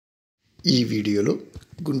ఈ వీడియోలో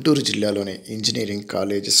గుంటూరు జిల్లాలోని ఇంజనీరింగ్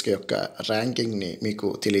కాలేజెస్ యొక్క ర్యాంకింగ్ని మీకు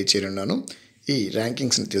తెలియచేయనున్నాను. ఈ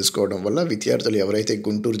ర్యాంకింగ్స్ని తెలుసుకోవడం వల్ల విద్యార్థులు ఎవరైతే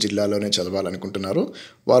గుంటూరు జిల్లాలోనే చదవాలనుకుంటున్నారో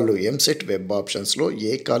వాళ్ళు ఎంసెట్ వెబ్ ఆప్షన్స్లో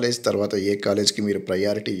ఏ కాలేజ్ తర్వాత ఏ కాలేజ్కి మీరు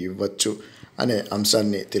ప్రయారిటీ ఇవ్వచ్చు అనే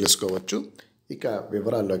అంశాన్ని తెలుసుకోవచ్చు. ఇక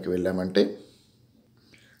వివరాల్లోకి వెళ్ళామంటే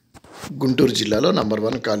గుంటూరు జిల్లాలో నంబర్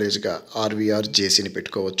 1 కాలేజ్గా ఆర్వీఆర్ జేసీని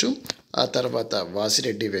పెట్టుకోవచ్చు. ఆ తర్వాత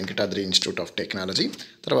Vasireddy Venkatadri institute of technology,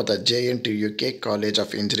 తర్వాత JNTUK college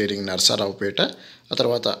of engineering Narasaraopet, ఆ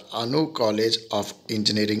తర్వాత అను college of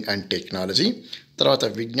engineering and technology, తర్వాత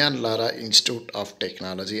విజ్ఞాన్ లారా institute of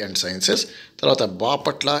technology and sciences, తర్వాత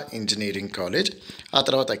బాపట్ల ఇంజనీరింగ్ కాలేజ్, ఆ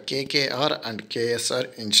తర్వాత KKR and KSR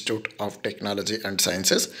institute of technology and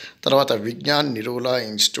sciences, తర్వాత Vignan నిరూలా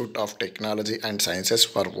institute of technology and sciences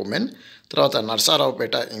for women, తర్వాత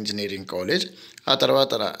Narasaraopet engineering college, ఆ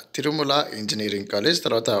తర్వాత తిరుమల ఇంజనీరింగ్ కాలేజ్,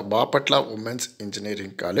 తర్వాత Bapatla women's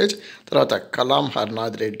engineering college, తర్వాత Kalam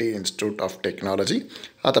Harnath Reddy institute of technology,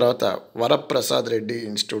 ఆ తర్వాత Varaprasad Reddy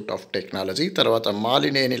institute of technology, తర్వాత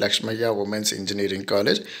Malineni Lakshmaiah women's engineering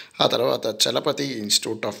college, ఆ తర్వాత Chalapathi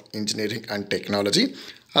institute of engineering and technology,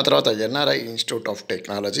 ఆ తర్వాత ఎన్ఆర్ఐ ఇన్స్టిట్యూట్ ఆఫ్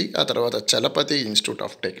టెక్నాలజీ, ఆ తర్వాత చలపతి ఇన్స్టిట్యూట్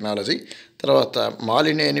ఆఫ్ టెక్నాలజీ, తర్వాత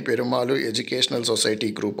Malineni Perumalu educational society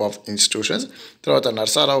group of institutions, తర్వాత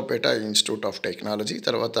నర్సారావుపేట ఇన్స్టిట్యూట్ ఆఫ్ టెక్నాలజీ,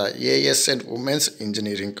 తర్వాత ఏఎస్ఎన్ ఉమెన్స్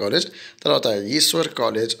ఇంజనీరింగ్ కాలేజ్, తర్వాత ఈశ్వర్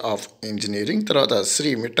కాలేజ్ ఆఫ్ ఇంజనీరింగ్, తర్వాత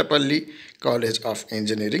Shri Mittapalli college of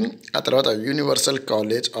engineering, ఆ తర్వాత universal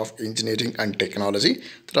college of engineering and technology,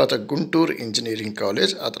 తర్వాత గుంటూరు ఇంజనీరింగ్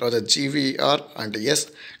కాలేజ్, ఆ తర్వాత GVR and S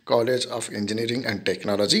college of engineering and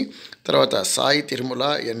technology, తర్వాత Sai Tirumala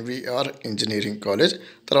NVR engineering college,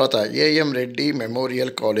 తర్వాత AM Reddy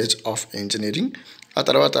memorial college of engineering, ఆ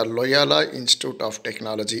తర్వాత లోయాలా institute of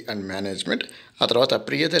technology and management, ఆ తర్వాత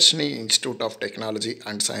Priyadarshini institute of technology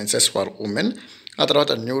and sciences for women, ఆ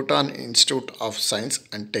తర్వాత newton institute of science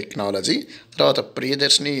and technology, తర్వాత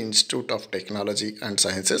Priyadarshini institute of technology and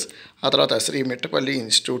sciences, ఆ తర్వాత Shri Mittapalli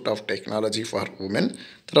institute of technology for women,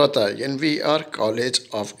 తర్వాత NVR college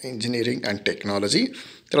of engineering and technology,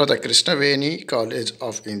 తర్వాత Krishnaveni college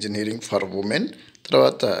of engineering for women,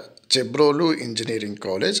 తర్వాత Chebrolu engineering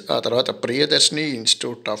college, ఆ తర్వాత Priyadarshini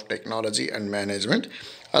institute of technology and management,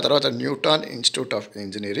 ఆ తర్వాత న్యూటాన్ ఇన్స్టిట్యూట్ ఆఫ్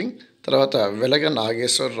ఇంజనీరింగ్, తర్వాత వెలగ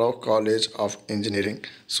Nageswararao college of engineering.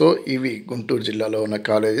 So ఇవి గుంటూరు జిల్లాలో ఉన్న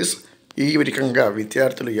కాలేజెస్. ఈ రకంగా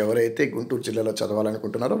విద్యార్థులు ఎవరైతే గుంటూరు జిల్లాలో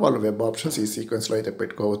చదవాలనుకుంటున్నారో వాళ్ళు వెబ్ ఆప్షన్స్ ఈ సీక్వెన్స్లో అయితే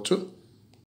పెట్టుకోవచ్చు.